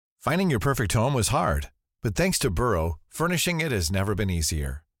Finding your perfect home was hard, but thanks to Burrow, furnishing it has never been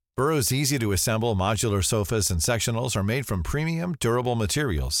easier. Burrow's easy-to-assemble modular sofas and sectionals are made from premium, durable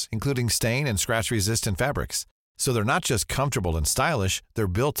materials, including stain and scratch-resistant fabrics. So they're not just comfortable and stylish, they're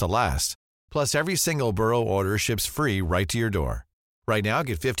built to last. Plus, every single Burrow order ships free right to your door. Right now,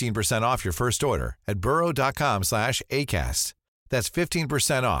 get 15% off your first order at burrow.com/ACAST. That's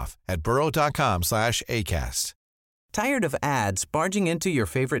 15% off at burrow.com/ACAST. Tired of ads barging into your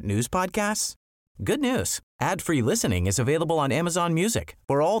favorite news podcasts? Good news. Ad-free listening is available on Amazon Music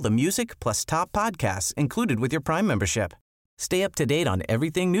for all the music plus top podcasts included with your Prime membership. Stay up to date on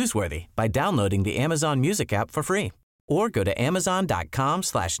everything newsworthy by downloading the Amazon Music app for free or go to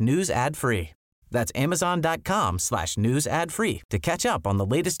amazon.com/news ad free. That's amazon.com/news ad free to catch up on the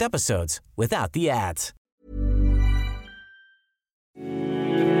latest episodes without the ads.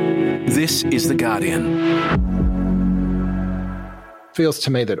 This is The Guardian. Feels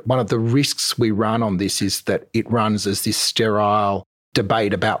to me that one of the risks we run on this is that it runs as this sterile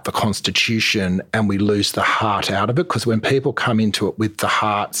debate about the Constitution and we lose the heart out of it, because when people come into it with the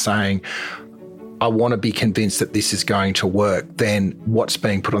heart saying, I want to be convinced that this is going to work, then what's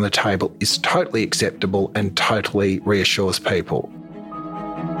being put on the table is totally acceptable and totally reassures people.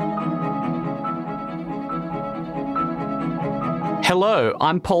 Hello,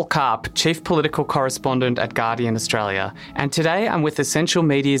 I'm Paul Karp, Chief Political Correspondent at Guardian Australia, and today I'm with Essential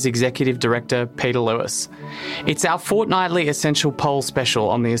Media's Executive Director, Peter Lewis. It's our fortnightly Essential Poll special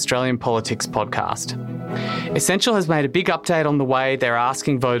on the Australian Politics podcast. Essential has made a big update on the way they're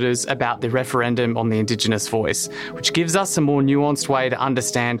asking voters about the referendum on the Indigenous voice, which gives us a more nuanced way to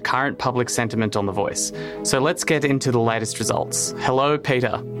understand current public sentiment on the voice. So let's get into the latest results. Hello,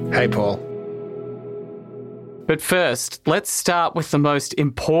 Peter. Hey, Paul. But first, let's start with the most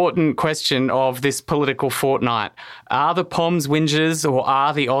important question of this political fortnight. Are the Poms whingers or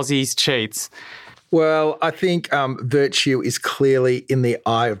are the Aussies cheats? Well, I think virtue is clearly in the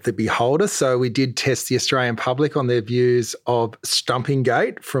eye of the beholder. So we did test the Australian public on their views of Stumping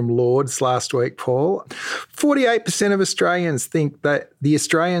Gate from Lords last week, Paul. 48% of Australians think that the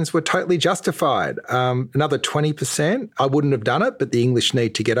Australians were totally justified. Another 20%, I wouldn't have done it, but the English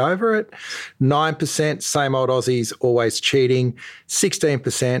need to get over it. 9%, same old Aussies, always cheating.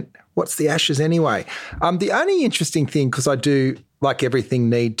 16%, what's the ashes anyway? The only interesting thing, because I do, like everything,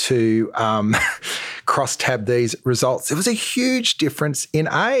 need to cross-tab these results. There was a huge difference in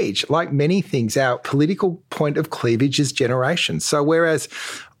age. Like many things, our political point of cleavage is generation. So whereas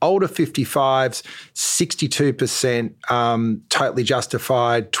older 55s, 62% totally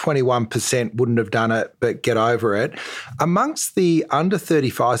justified, 21% wouldn't have done it, but get over it. Amongst the under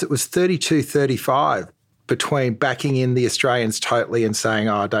 35s, it was 32-35. Between backing in the Australians totally and saying,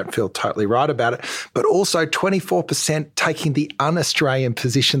 I don't feel totally right about it, but also 24% taking the un-Australian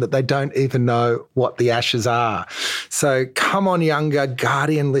position that they don't even know what the ashes are. So come on, younger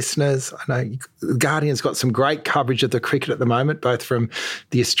Guardian listeners. I know Guardian's got some great coverage of the cricket at the moment, both from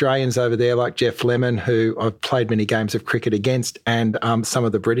the Australians over there like Jeff Lemon, who I've played many games of cricket against, and some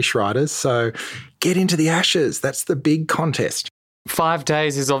of the British writers. So get into the ashes. That's the big contest. 5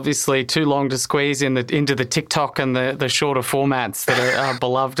 days is obviously too long to squeeze into the TikTok and the shorter formats that are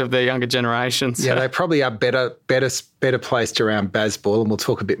beloved of the younger generations. Yeah, they probably are better placed around baseball, and we'll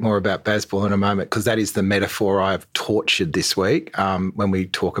talk a bit more about baseball in a moment, because that is the metaphor I've tortured this week when we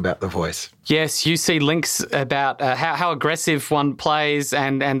talk about the voice. Yes, you see links about how aggressive one plays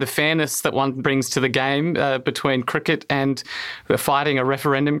and the fairness that one brings to the game between cricket and fighting a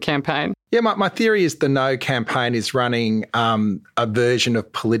referendum campaign. Yeah, my theory is the No campaign is running a version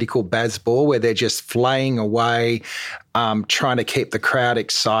of political baseball where they're just flaying away, trying to keep the crowd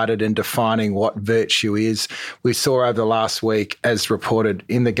excited and defining what virtue is. We saw over the last week, as reported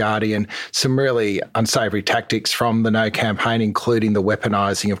in The Guardian, some really unsavoury tactics from the No campaign, including the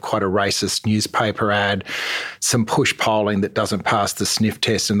weaponising of quite a racist newspaper ad, some push polling that doesn't pass the sniff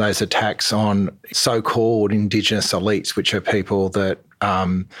test, and those attacks on so-called Indigenous elites, which are people that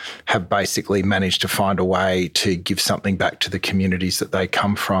have basically managed to find a way to give something back to the communities that they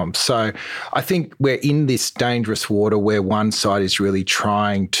come from. So I think we're in this dangerous water where one side is really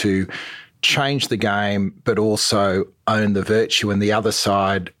trying to change the game but also own the virtue, and the other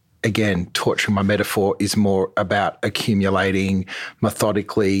side, again, torturing my metaphor, is more about accumulating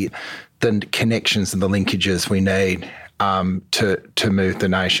methodically the connections and the linkages we need to move the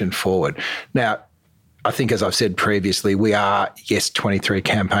nation forward. Now, I think, as I've said previously, we are Yes 23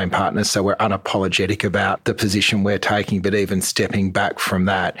 campaign partners, so we're unapologetic about the position we're taking. But even stepping back from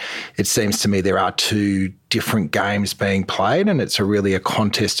that, it seems to me there are two different games being played, and it's really a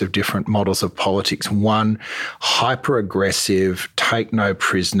contest of different models of politics. One, hyper-aggressive, take no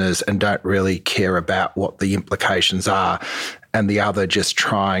prisoners and don't really care about what the implications are, and the other just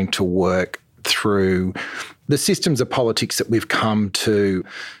trying to work through the systems of politics that we've come to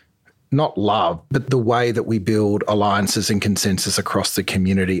not love, but the way that we build alliances and consensus across the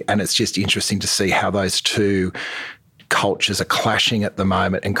community. And it's just interesting to see how those two cultures are clashing at the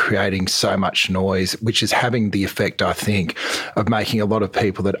moment and creating so much noise, which is having the effect, I think, of making a lot of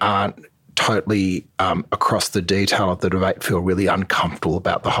people that aren't totally across the detail of the debate feel really uncomfortable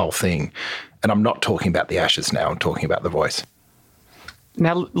about the whole thing. And I'm not talking about the Ashes now, I'm talking about the Voice.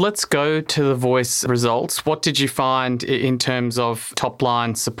 Now, let's go to the Voice results. What did you find in terms of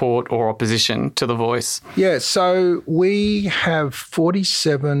top-line support or opposition to the Voice? Yeah, so we have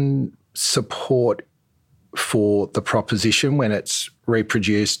 47 support for the proposition when it's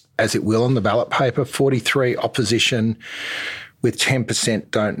reproduced as it will on the ballot paper, 43 opposition with 10%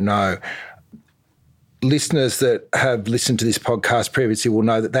 don't know. Listeners that have listened to this podcast previously will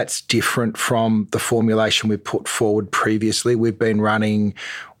know that that's different from the formulation we've put forward previously. We've been running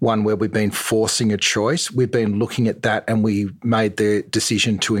one where we've been forcing a choice. We've been looking at that and we made the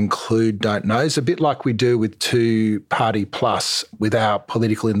decision to include don't knows, a bit like we do with Two Party Plus with our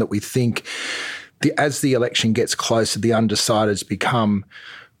political, in that we think as the election gets closer, the undecideds become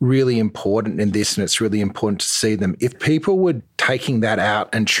really important in this, and it's really important to see them. If people were taking that out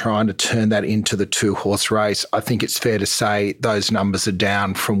and trying to turn that into the two-horse race, I think it's fair to say those numbers are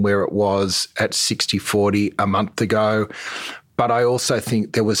down from where it was at 60-40 a month ago. But I also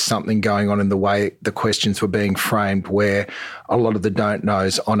think there was something going on in the way the questions were being framed, where a lot of the don't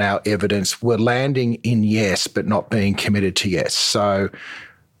knows on our evidence were landing in yes, but not being committed to yes. So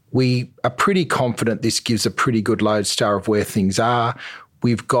we are pretty confident this gives a pretty good lodestar of where things are.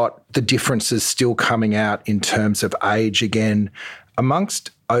 We've got the differences still coming out in terms of age again.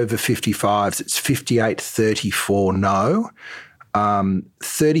 Amongst over 55s, it's 58-34 no.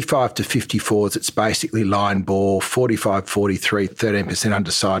 35 to 54s, it's basically line ball, 45-43, 13%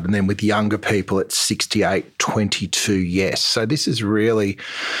 undecided. And then with younger people, it's 68-22 yes. So this is really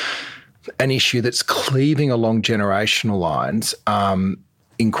an issue that's cleaving along generational lines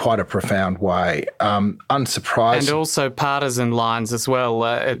in quite a profound way. Unsurprising. And also partisan lines as well.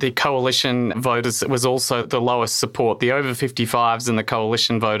 The coalition voters was also the lowest support. The over 55s and the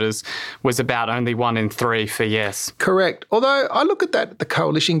coalition voters was about only 1 in 3 for yes. Correct. Although I look at that, the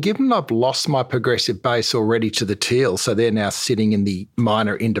coalition, given I've lost my progressive base already to the teal, so they're now sitting in the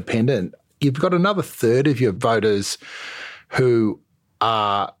minor independent, you've got another third of your voters who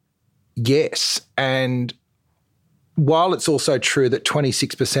are yes. And while it's also true that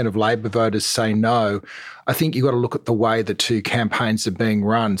 26% of Labor voters say no, I think you've got to look at the way the two campaigns are being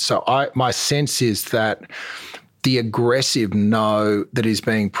run. So my sense is that the aggressive no that is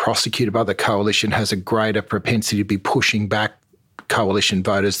being prosecuted by the coalition has a greater propensity to be pushing back coalition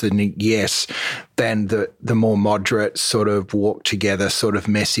voters than yes, than the more moderate sort of walk together sort of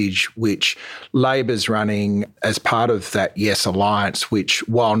message, which Labor's running as part of that yes alliance, which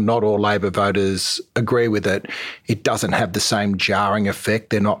while not all Labor voters agree with it, it doesn't have the same jarring effect.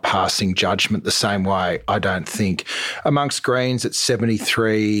 They're not passing judgment the same way, I don't think. Amongst Greens, it's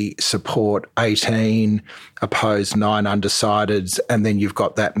 73 support, 18 opposed, 9 undecideds, and then you've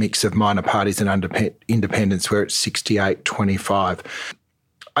got that mix of minor parties and independents where it's 68-25.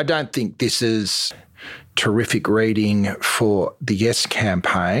 I don't think this is terrific reading for the Yes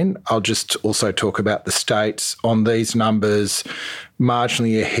campaign. I'll just also talk about the states. On these numbers,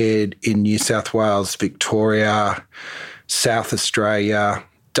 marginally ahead in New South Wales, Victoria, South Australia,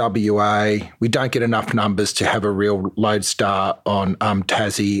 WA. We don't get enough numbers to have a real lodestar on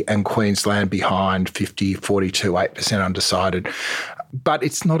Tassie and Queensland behind 50, 42, 8% undecided. But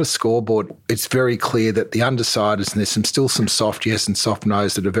it's not a scoreboard. It's very clear that the undecideds, and there's still some soft yes and soft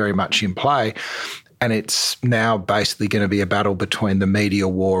no's that are very much in play. And it's now basically going to be a battle between the media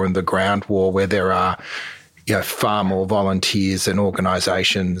war and the ground war, where there are far more volunteers and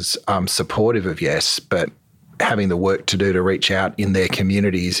organisations supportive of yes, but having the work to do to reach out in their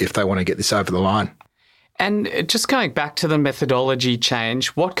communities if they want to get this over the line. And just going back to the methodology change,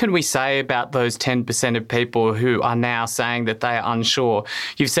 what can we say about those 10% of people who are now saying that they are unsure?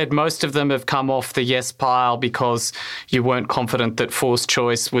 You've said most of them have come off the yes pile because you weren't confident that forced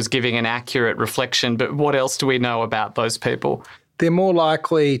choice was giving an accurate reflection, but what else do we know about those people? They're more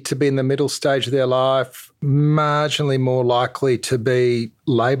likely to be in the middle stage of their life, marginally more likely to be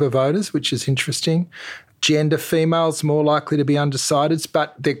Labor voters, which is interesting. Gender, females more likely to be undecideds,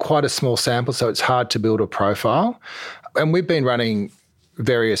 but they're quite a small sample, so it's hard to build a profile. And we've been running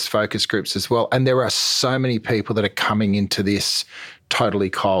various focus groups as well, and there are so many people that are coming into this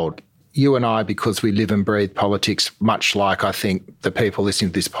totally cold. You and I, because we live and breathe politics, much like I think the people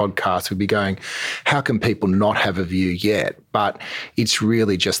listening to this podcast would be going, how can people not have a view yet? But it's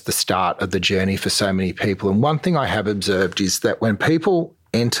really just the start of the journey for so many people. And one thing I have observed is that when people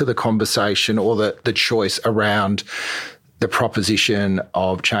enter the conversation or the choice around the proposition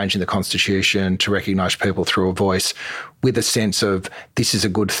of changing the Constitution to recognise people through a voice with a sense of this is a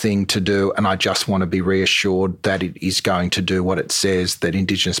good thing to do and I just want to be reassured that it is going to do what it says, that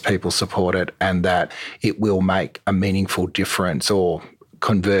Indigenous people support it and that it will make a meaningful difference, or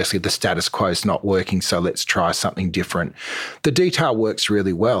conversely, the status quo is not working, so let's try something different. The detail works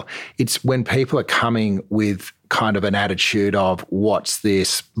really well. It's when people are coming with kind of an attitude of what's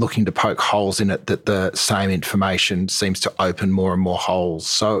this, looking to poke holes in it, that the same information seems to open more and more holes.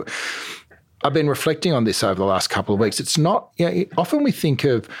 So I've been reflecting on this over the last couple of weeks. It's not, often we think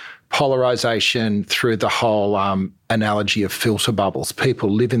of polarisation through the whole analogy of filter bubbles. People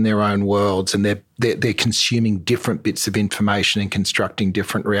live in their own worlds and they're consuming different bits of information and constructing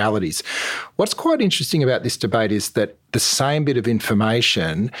different realities. What's quite interesting about this debate is that the same bit of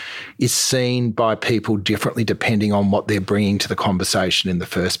information is seen by people differently depending on what they're bringing to the conversation in the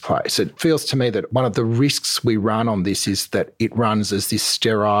first place. It feels to me that one of the risks we run on this is that it runs as this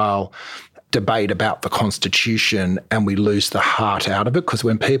sterile debate about the Constitution and we lose the heart out of it, because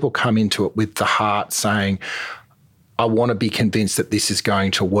when people come into it with the heart saying, I want to be convinced that this is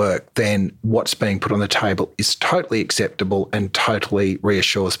going to work, then what's being put on the table is totally acceptable and totally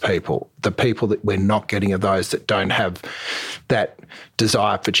reassures people. The people that we're not getting are those that don't have that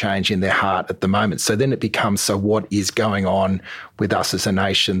desire for change in their heart at the moment. So then it becomes, so what is going on with us as a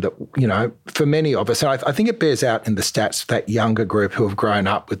nation that, for many of us, and I think it bears out in the stats, that younger group who have grown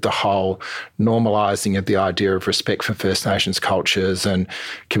up with the whole normalising of the idea of respect for First Nations cultures and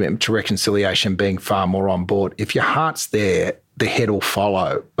commitment to reconciliation being far more on board. If your heart's there, the head will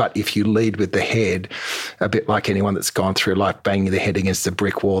follow. But if you lead with the head, a bit like anyone that's gone through life banging the head against a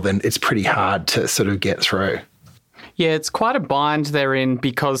brick wall, then it's pretty hard to sort of get through. Yeah, it's quite a bind they're in,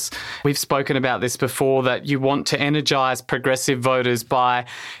 because we've spoken about this before, that you want to energise progressive voters by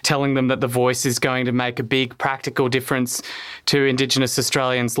telling them that the voice is going to make a big practical difference to Indigenous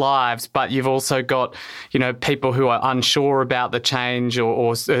Australians' lives. But you've also got, people who are unsure about the change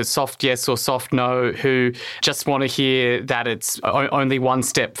or soft yes or soft no, who just want to hear that it's only one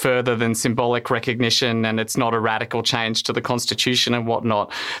step further than symbolic recognition and it's not a radical change to the Constitution and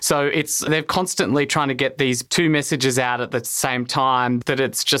whatnot. So they're constantly trying to get these two messages out at the same time, that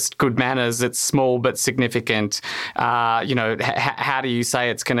it's just good manners, it's small but significant. How do you say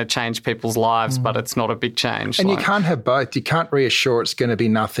it's going to change people's lives, but it's not a big change? And you can't have both. You can't reassure it's going to be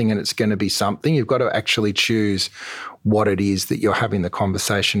nothing and it's going to be something. You've got to actually choose what it is that you're having the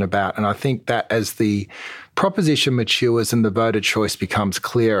conversation about. And I think that as the proposition matures and the voter choice becomes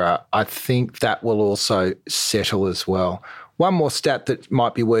clearer, I think that will also settle as well. One more stat that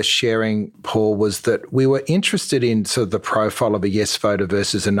might be worth sharing, Paul, was that we were interested in sort of the profile of a yes voter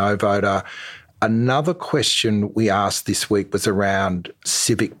versus a no voter. Another question we asked this week was around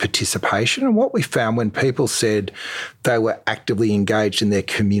civic participation. And what we found, when people said they were actively engaged in their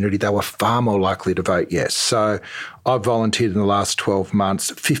community, they were far more likely to vote yes. So I've volunteered in the last 12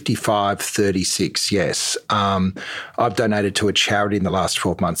 months, 55-36 yes. I've donated to a charity in the last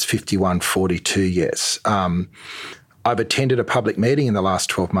 12 months, 51-42 yes. I've attended a public meeting in the last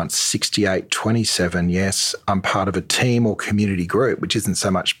 12 months, 68-27 yes. I'm part of a team or community group, which isn't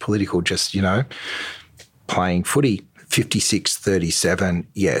so much political, just, playing footy, 56-37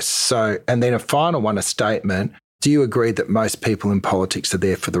 yes. So, and then a final one, a statement. Do you agree that most people in politics are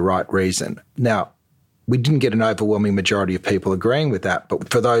there for the right reason? Now, we didn't get an overwhelming majority of people agreeing with that, but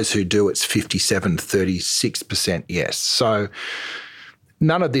for those who do, it's 57-36% yes. So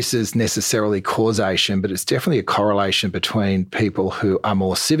none of this is necessarily causation, but it's definitely a correlation between people who are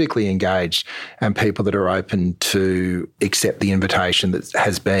more civically engaged and people that are open to accept the invitation that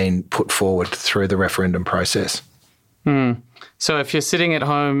has been put forward through the referendum process. So if you're sitting at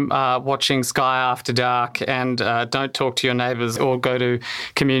home watching Sky After Dark and don't talk to your neighbours or go to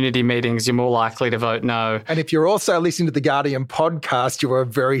community meetings, you're more likely to vote no. And if you're also listening to the Guardian podcast, you're a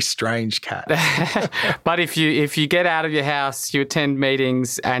very strange cat. But if you get out of your house, you attend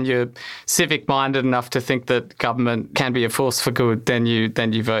meetings and you're civic-minded enough to think that government can be a force for good, then you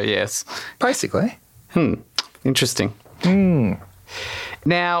vote yes. Basically. Interesting.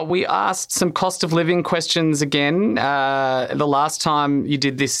 Now, we asked some cost of living questions again. The last time you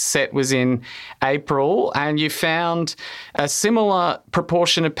did this set was in April, and you found a similar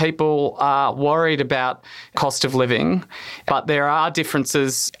proportion of people are worried about cost of living, but there are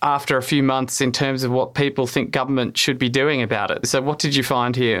differences after a few months in terms of what people think government should be doing about it. So what did you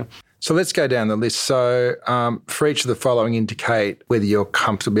find here? So let's go down the list. So for each of the following indicate whether you're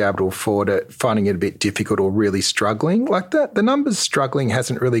comfortably able to afford it, finding it a bit difficult or really struggling. Like that, the numbers struggling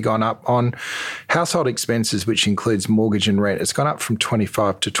hasn't really gone up. On household expenses, which includes mortgage and rent, it's gone up from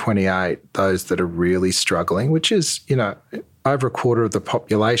 25 to 28, those that are really struggling, which is, over a quarter of the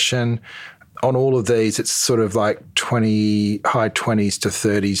population. On all of these, it's sort of like high 20s to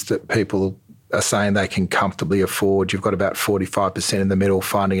 30s that people are saying they can comfortably afford. You've got about 45% in the middle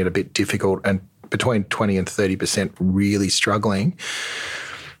finding it a bit difficult, and between 20 and 30% really struggling.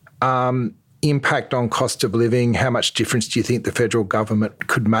 Impact on cost of living, how much difference do you think the federal government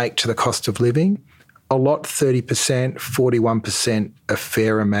could make to the cost of living? A lot, 30%, 41%, a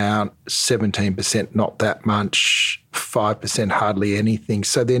fair amount, 17%, not that much, 5%, hardly anything.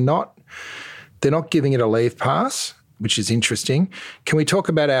 So they're not giving it a leave pass, which is interesting. Can we talk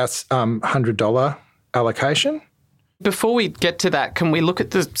about our $100 allocation? Before we get to that, can we look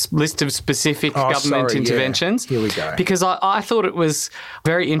at the list of specific government interventions? Yeah. Here we go. Because I thought it was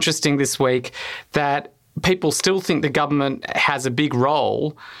very interesting this week that people still think the government has a big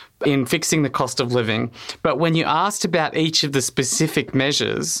role in fixing the cost of living. But when you asked about each of the specific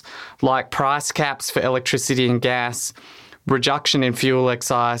measures, like price caps for electricity and gas, reduction in fuel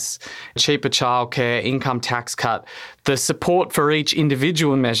excise, cheaper childcare, income tax cut, the support for each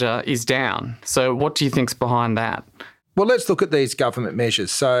individual measure is down. So what do you think's behind that? Well, let's look at these government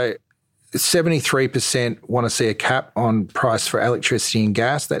measures. So 73% want to see a cap on price for electricity and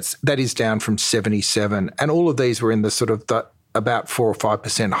gas. That is down from 77%. And all of these were in the sort of about 4 or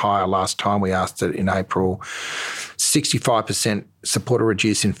 5% higher last time we asked it in April. 65% support a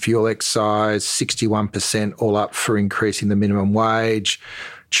reduce in fuel excise, 61% all up for increasing the minimum wage.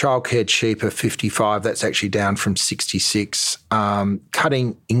 Childcare cheaper, 55%, that's actually down from 66%.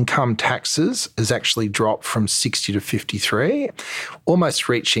 Cutting income taxes has actually dropped from 60 to 53%, almost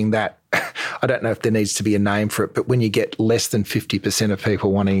reaching that. I don't know if there needs to be a name for it, but when you get less than 50% of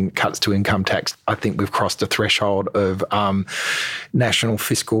people wanting cuts to income tax, I think we've crossed a threshold of national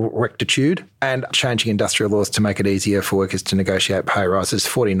fiscal rectitude. And changing industrial laws to make it easier for workers to negotiate pay rises,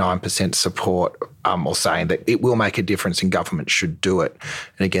 49% support, or saying that it will make a difference and government should do it.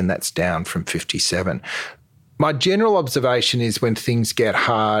 And again, that's down from 57%. My general observation is when things get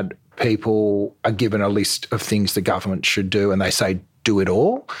hard, people are given a list of things the government should do and they say, do it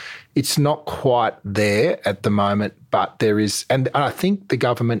all. It's not quite there at the moment, but there is, and I think the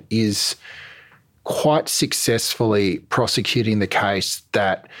government is quite successfully prosecuting the case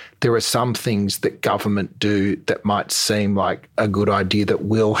that there are some things that government do that might seem like a good idea that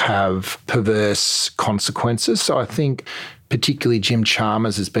will have perverse consequences. So I think particularly Jim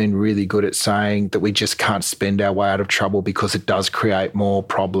Chalmers has been really good at saying that we just can't spend our way out of trouble because it does create more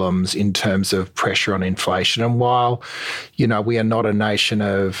problems in terms of pressure on inflation. And while, we are not a nation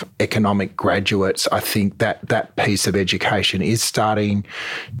of economic graduates, I think that piece of education is starting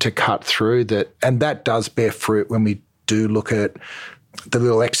to cut through that. And that does bear fruit when we do look at the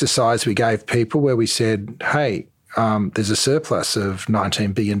little exercise we gave people where we said, hey, there's a surplus of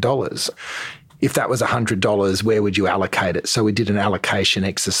 $19 billion. If that was $100, where would you allocate it? So we did an allocation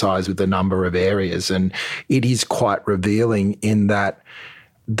exercise with a number of areas, and it is quite revealing in that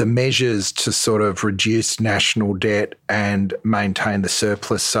the measures to sort of reduce national debt and maintain the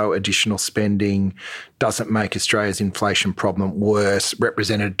surplus so additional spending doesn't make Australia's inflation problem worse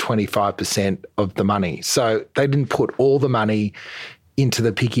represented 25% of the money. So they didn't put all the money into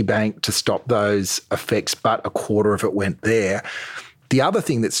the piggy bank to stop those effects, but a quarter of it went there. The other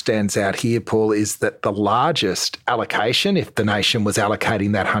thing that stands out here, Paul, is that the largest allocation, if the nation was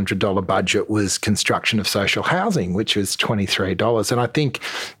allocating that $100 budget, was construction of social housing, which was $23. And I think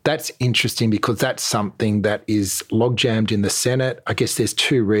that's interesting because that's something that is logjammed in the Senate. I guess there's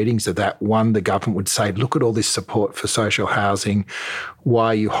two readings of that. One, the government would say, look at all this support for social housing. Why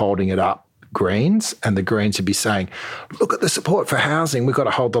are you holding it up? Greens, and the Greens would be saying, look at the support for housing, we've got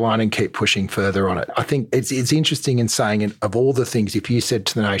to hold the line and keep pushing further on it. I think it's interesting in saying, of all the things, if you said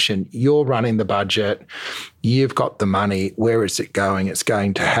to the nation, you're running the budget, you've got the money, where is it going? It's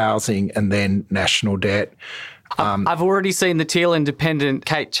going to housing and then national debt. I've already seen the Teal Independent,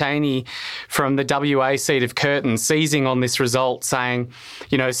 Kate Chaney from the WA seat of Curtin, seizing on this result, saying,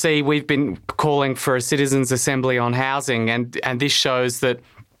 see, we've been calling for a citizens' assembly on housing, and this shows that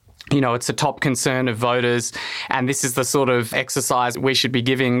it's a top concern of voters, and this is the sort of exercise we should be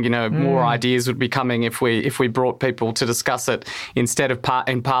giving. More ideas would be coming if we brought people to discuss it instead of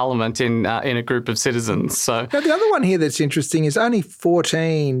in Parliament in a group of citizens. So now, the other one here that's interesting is only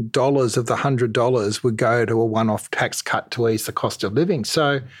 $14 of the $100 would go to a one-off tax cut to ease the cost of living.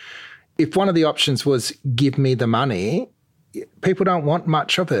 So if one of the options was give me the money, people don't want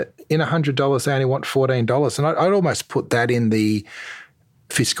much of it. In $100, they only want $14, and I'd almost put that in the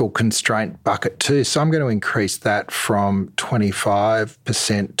fiscal constraint bucket too. So I'm going to increase that from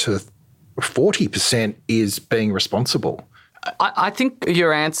 25% to 40% is being responsible. I think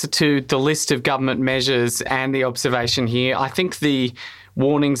your answer to the list of government measures and the observation here, I think the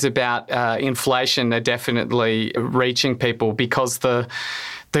warnings about inflation are definitely reaching people, because the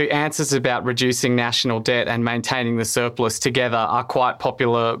answers about reducing national debt and maintaining the surplus together are quite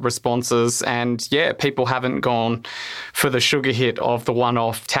popular responses. And people haven't gone for the sugar hit of the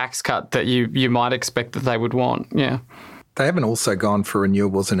one-off tax cut that you might expect that they would want. Yeah. They haven't also gone for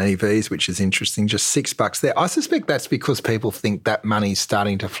renewables and EVs, which is interesting, just $6 there. I suspect that's because people think that money's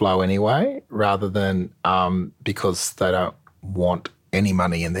starting to flow anyway, rather than because they don't want any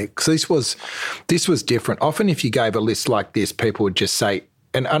money in there. So this was different. Often if you gave a list like this, people would just say,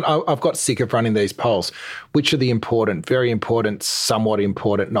 and I've got sick of running these polls, which are the important, very important, somewhat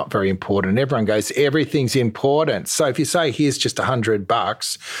important, not very important. And everyone goes, everything's important. So if you say, here's just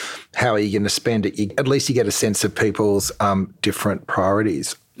 $100, how are you going to spend it? At least you get a sense of people's different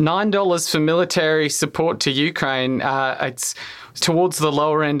priorities. $9 for military support to Ukraine. It's towards the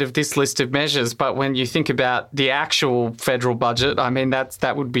lower end of this list of measures, but when you think about the actual federal budget, I mean,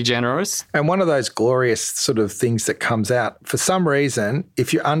 that would be generous. And one of those glorious sort of things that comes out, for some reason,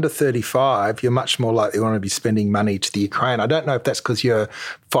 if you're under 35, you're much more likely to want to be spending money to the Ukraine. I don't know if that's because you're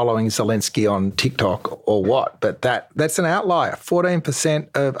following Zelensky on TikTok or what, but that's an outlier. 14%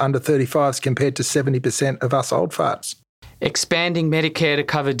 of under 35s compared to 70% of us old farts. Expanding Medicare to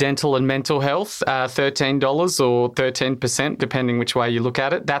cover dental and mental health, $13 or 13%, depending which way you look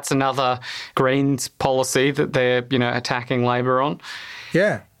at it. That's another Greens policy that they're, attacking Labor on.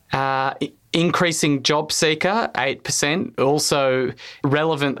 Yeah. Increasing job seeker, 8%. Also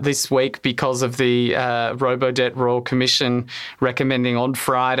relevant this week because of the Robodebt Royal Commission recommending on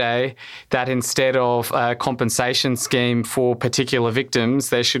Friday that instead of a compensation scheme for particular victims,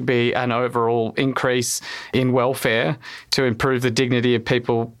 there should be an overall increase in welfare to improve the dignity of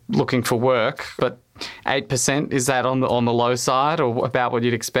people looking for work. But 8%, is that on the low side or about what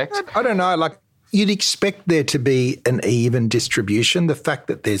you'd expect? I don't know. You'd expect there to be an even distribution. The fact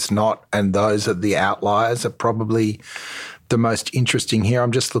that there's not, and those are the outliers, are probably the most interesting here.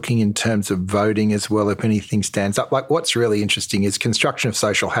 I'm just looking in terms of voting as well, if anything stands up. What's really interesting is construction of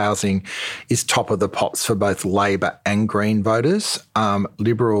social housing is top of the pops for both Labor and Green voters.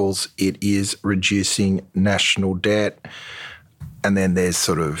 Liberals, it is reducing national debt. And then there's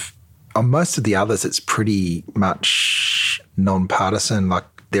sort of, on most of the others, it's pretty much non-partisan,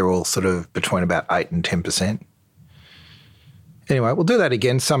 they're all sort of between about 8 and 10%. Anyway, we'll do that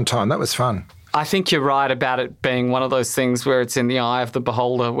again sometime. That was fun. I think you're right about it being one of those things where it's in the eye of the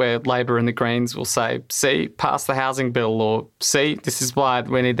beholder, where Labor and the Greens will say, see, pass the housing bill, or see, this is why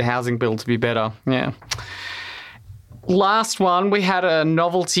we need the housing bill to be better. Yeah. Last one, we had a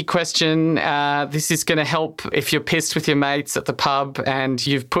novelty question. This is going to help if you're pissed with your mates at the pub and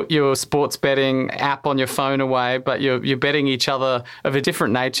you've put your sports betting app on your phone away, but you're betting each other of a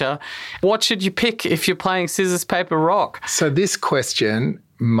different nature. What should you pick if you're playing scissors, paper, rock? So this question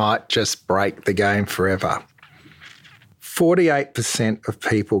might just break the game forever. 48% of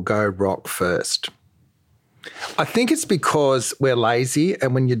people go rock first. I think it's because we're lazy,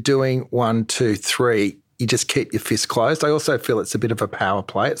 and when you're doing 1, 2, 3, you just keep your fist closed. I also feel it's a bit of a power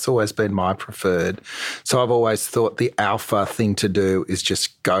play. It's always been my preferred. So I've always thought the alpha thing to do is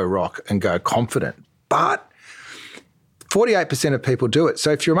just go rock and go confident. But 48% of people do it.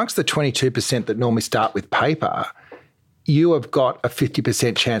 So if you're amongst the 22% that normally start with paper, you have got a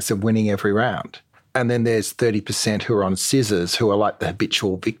 50% chance of winning every round. And then there's 30% who are on scissors, who are like the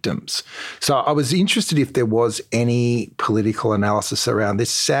habitual victims. So I was interested if there was any political analysis around this.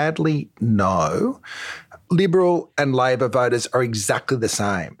 Sadly, no. Liberal and Labor voters are exactly the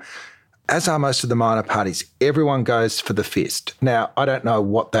same. As are most of the minor parties, everyone goes for the fist. Now, I don't know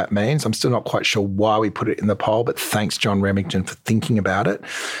what that means. I'm still not quite sure why we put it in the poll, but thanks, John Remington, for thinking about it.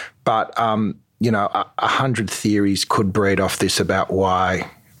 But, 100 theories could breed off this about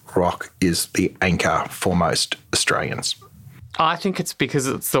why rock is the anchor for most Australians. I think it's because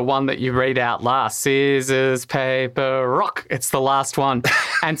it's the one that you read out last. Scissors, paper, rock. It's the last one.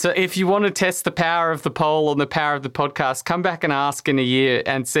 And so if you want to test the power of the poll and the power of the podcast, come back and ask in a year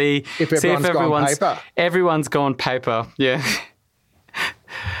and see if everyone's gone paper. Yeah.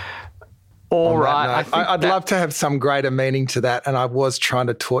 All right. I'd love to have some greater meaning to that. And I was trying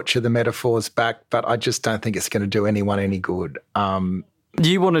to torture the metaphors back, but I just don't think it's going to do anyone any good.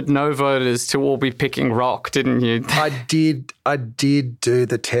 You wanted no voters to all be picking rock, didn't you? I did do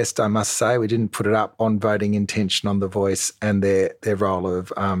the test, I must say. We didn't put it up on voting intention on The Voice and their role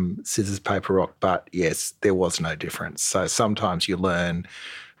of scissors, paper, rock. But yes, there was no difference. So sometimes you learn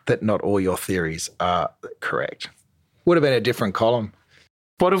that not all your theories are correct. Would have been a different column.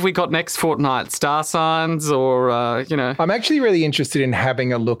 What have we got next fortnight? Star signs or, I'm actually really interested in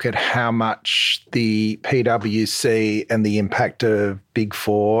having a look at how much the PwC and the impact of Big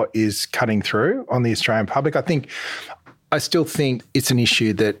Four is cutting through on the Australian public. I still think it's an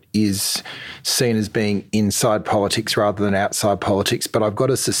issue that is seen as being inside politics rather than outside politics, but I've got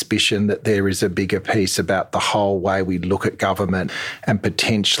a suspicion that there is a bigger piece about the whole way we look at government and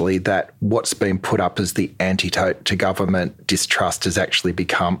potentially that what's been put up as the antidote to government distrust has actually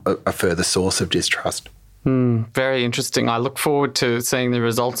become a further source of distrust. Very interesting. I look forward to seeing the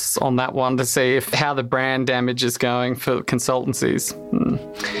results on that one to see how the brand damage is going for consultancies.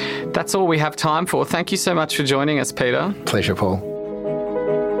 That's all we have time for. Thank you so much for joining us, Peter. Pleasure, Paul.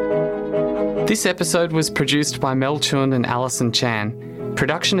 This episode was produced by Mel Chun and Alison Chan.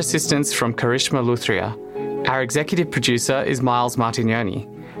 Production assistance from Karishma Luthria. Our executive producer is Miles Martignoni.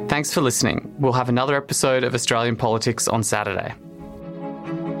 Thanks for listening. We'll have another episode of Australian Politics on Saturday.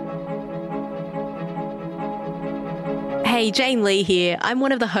 Hey, Jane Lee here. I'm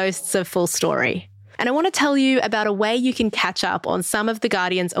one of the hosts of Full Story. And I want to tell you about a way you can catch up on some of The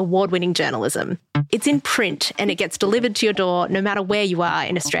Guardian's award-winning journalism. It's in print and it gets delivered to your door no matter where you are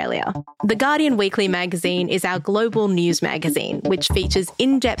in Australia. The Guardian Weekly magazine is our global news magazine, which features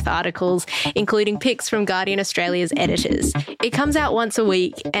in-depth articles, including picks from Guardian Australia's editors. It comes out once a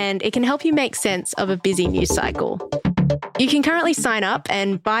week and it can help you make sense of a busy news cycle. You can currently sign up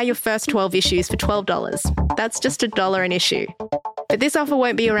and buy your first 12 issues for $12. That's just $1 an issue. But this offer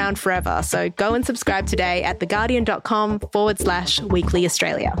won't be around forever, so go and subscribe today at theguardian.com/Weekly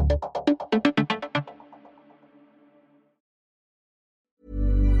Australia.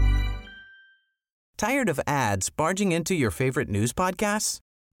 Tired of ads barging into your favorite news podcasts?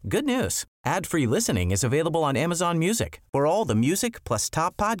 Good news. Ad-free listening is available on Amazon Music for all the music plus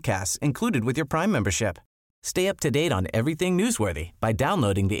top podcasts included with your Prime membership. Stay up to date on everything newsworthy by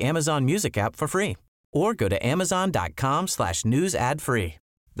downloading the Amazon Music app for free or go to amazon.com/news ad free.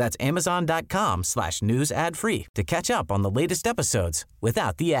 That's amazon.com/news ad free to catch up on the latest episodes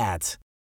without the ads.